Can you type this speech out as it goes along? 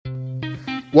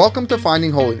Welcome to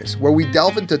Finding Holiness, where we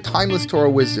delve into timeless Torah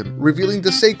wisdom, revealing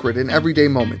the sacred in everyday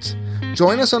moments.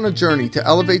 Join us on a journey to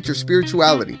elevate your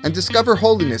spirituality and discover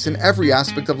holiness in every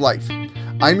aspect of life.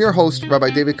 I'm your host,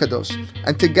 Rabbi David Kadosh,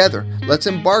 and together, let's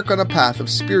embark on a path of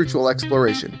spiritual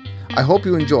exploration. I hope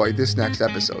you enjoy this next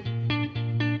episode.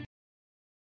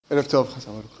 Erev Tov.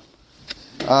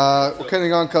 We're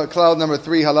carrying on cloud number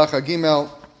 3, halacha gimel.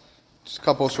 Just a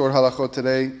couple short halachot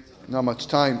today, not much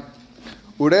time.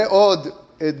 Ure od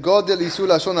et godel isu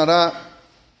lashon hara.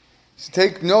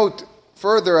 Take note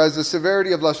further as the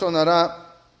severity of lashon hara.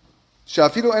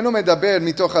 Shafilu eno medaber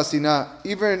mitoch hasina.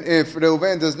 Even if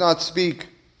Reuven does not speak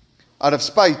out of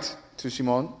spite to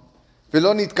Shimon,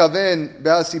 velo nitkaven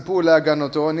be'asipur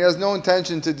le'aganoto, and he has no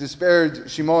intention to disparage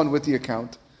Shimon with the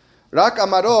account. Rak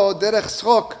amaro derech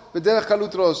schok v'derech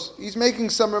kalut ros. He's making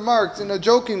some remarks in a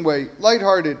joking way,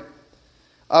 lighthearted.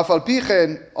 Afal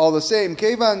pichen, all the same,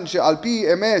 kevan she'al pi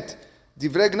emet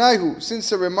divrei gnaihu. Since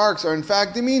the remarks are in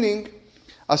fact demeaning,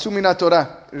 asu mina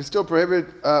Torah. It is still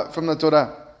prohibited from the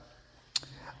Torah.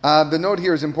 The note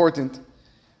here is important.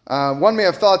 One may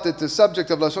have thought that the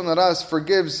subject of Lashon Hara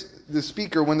forgives the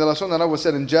speaker when the Lashon Hara was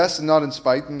said in jest and not in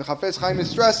spite, and the Chafetz Chaim is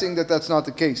stressing that that's not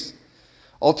the case.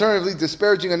 Alternatively,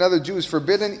 disparaging another Jew is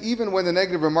forbidden even when the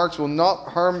negative remarks will not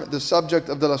harm the subject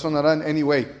of the Lashon Hara in any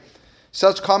way.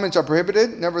 Such comments are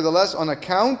prohibited, nevertheless, on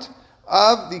account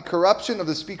of the corruption of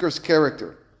the speaker's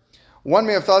character. One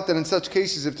may have thought that in such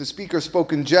cases, if the speaker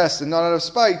spoke in jest and not out of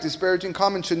spite, disparaging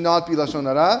comments should not be Lashon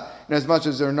Hara, in as much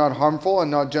as they're not harmful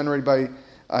and not generated by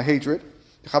hatred.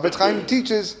 The Chafetz Chaim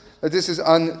teaches that this is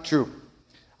untrue.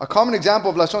 A common example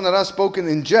of Lashon Hara spoken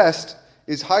in jest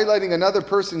is highlighting another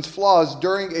person's flaws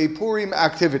during a Purim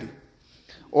activity,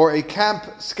 or a camp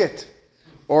skit,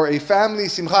 or a family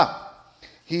simcha.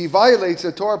 He violates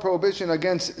the Torah prohibition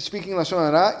against speaking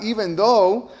Lashon Hara, even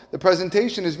though the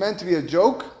presentation is meant to be a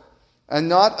joke and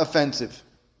not offensive.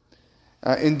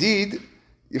 Indeed,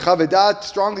 Yechavedat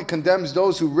strongly condemns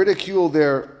those who ridicule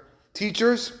their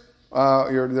teachers,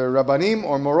 their Rabbanim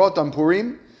or Morot on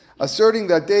Purim, asserting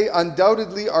that they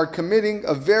undoubtedly are committing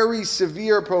a very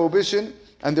severe prohibition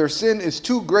and their sin is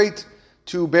too great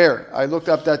to bear. I looked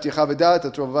up that Yechavedat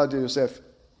at Rav Ovadia Yosef.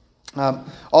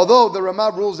 Although the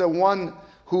Ramah rules that one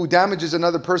who damages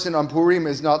another person on Purim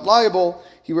is not liable,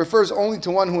 he refers only to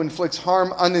one who inflicts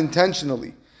harm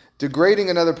unintentionally. Degrading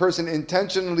another person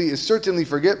intentionally is certainly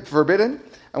forbidden,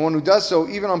 and one who does so,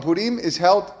 even on Purim, is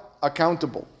held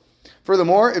accountable.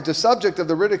 Furthermore, if the subject of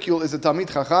the ridicule is a Talmid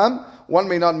Chacham, one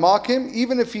may not mock him,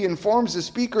 even if he informs the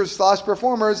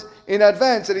speakers/performers in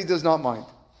advance that he does not mind.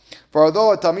 For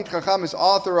although a Talmid Chacham is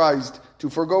authorized to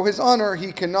forgo his honor,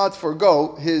 he cannot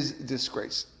forgo his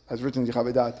disgrace. As written in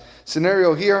Yechavedat.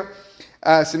 Scenario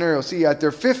C, at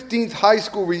their 15th high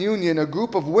school reunion, a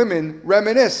group of women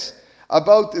reminisce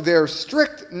about their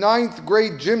strict 9th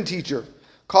grade gym teacher,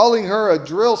 calling her a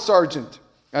drill sergeant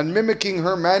and mimicking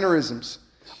her mannerisms.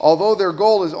 Although their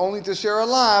goal is only to share a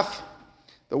laugh,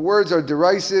 the words are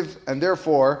derisive and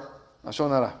therefore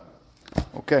Lashon Hara.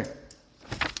 Okay.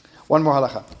 One more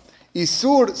halacha.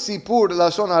 Isur sipur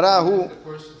Lashon Hara hu. The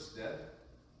person's dead?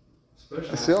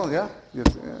 Still, yeah.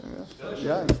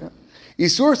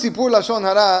 Isur sipur Lashon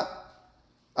Hara,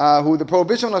 who the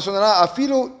prohibition of Lashon Hara,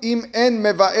 afilu im en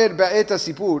mevaer ba'et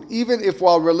sipur, even if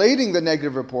while relating the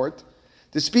negative report,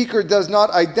 the speaker does not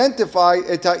identify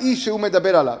et ha'ish hu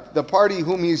medaber alav, the party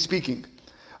whom he is speaking.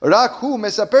 Rak hu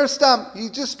mesaper stam,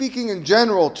 he's just speaking in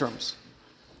general terms.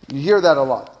 You hear that a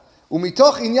lot.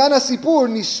 Umitoch inyan sipur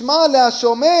nishma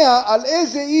le'ashomea al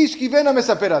eze ish kivena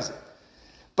mesaper hazeh.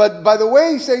 But by the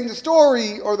way he's saying the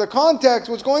story or the context,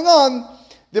 what's going on,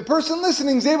 the person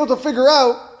listening is able to figure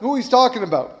out who he's talking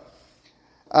about.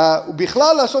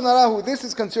 Bichlal Lashon Hara, this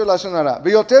is considered Lashon Hara.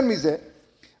 V'yoter mizeh,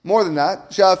 more than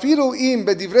that, she'afilu im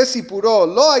bedivrei sipuro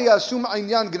lo haya shum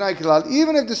inyan gnai klal,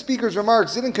 even if the speaker's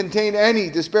remarks didn't contain any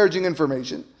disparaging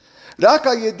information, rak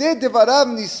hayedeh devarav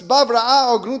nisbav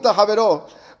ra'a ognuta havero,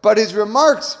 but his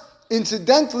remarks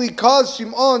incidentally caused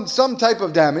Shimon some type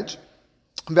of damage,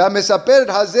 which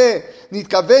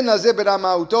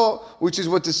is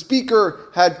what the speaker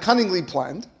had cunningly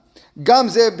planned.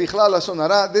 This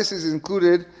is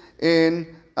included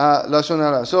in Lashon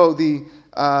Hara. So the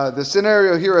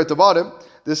scenario here at the bottom,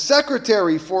 the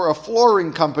secretary for a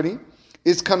flooring company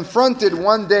is confronted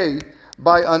one day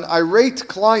by an irate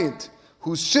client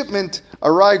whose shipment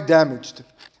arrived damaged.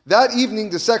 That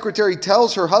evening, the secretary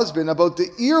tells her husband about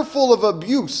the earful of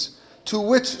abuse to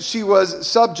which she was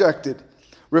subjected,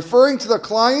 referring to the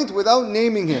client without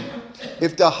naming him.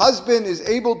 If the husband is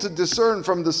able to discern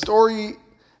from the story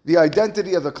the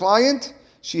identity of the client,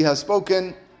 she has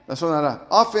spoken Lashon Hara.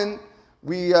 Often,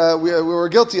 we were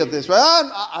guilty of this,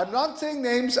 right? I'm not saying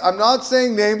names. I'm not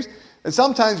saying names. And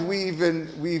sometimes we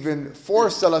even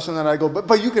force the Lashon Hara. I go,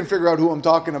 but you can figure out who I'm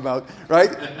talking about, right?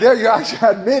 There you're actually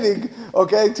admitting,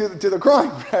 okay, to the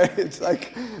crime, right? It's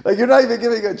like you're not even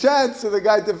giving a chance to the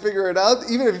guy to figure it out.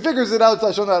 Even if he figures it out,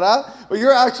 it's Lashon Hara, but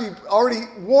you're actually already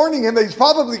warning him that he's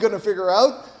probably going to figure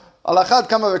out. Alachad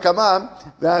kama v'kama,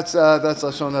 that's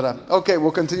Lashon Hara. Okay,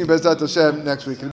 we'll continue Bezat Hashem next week.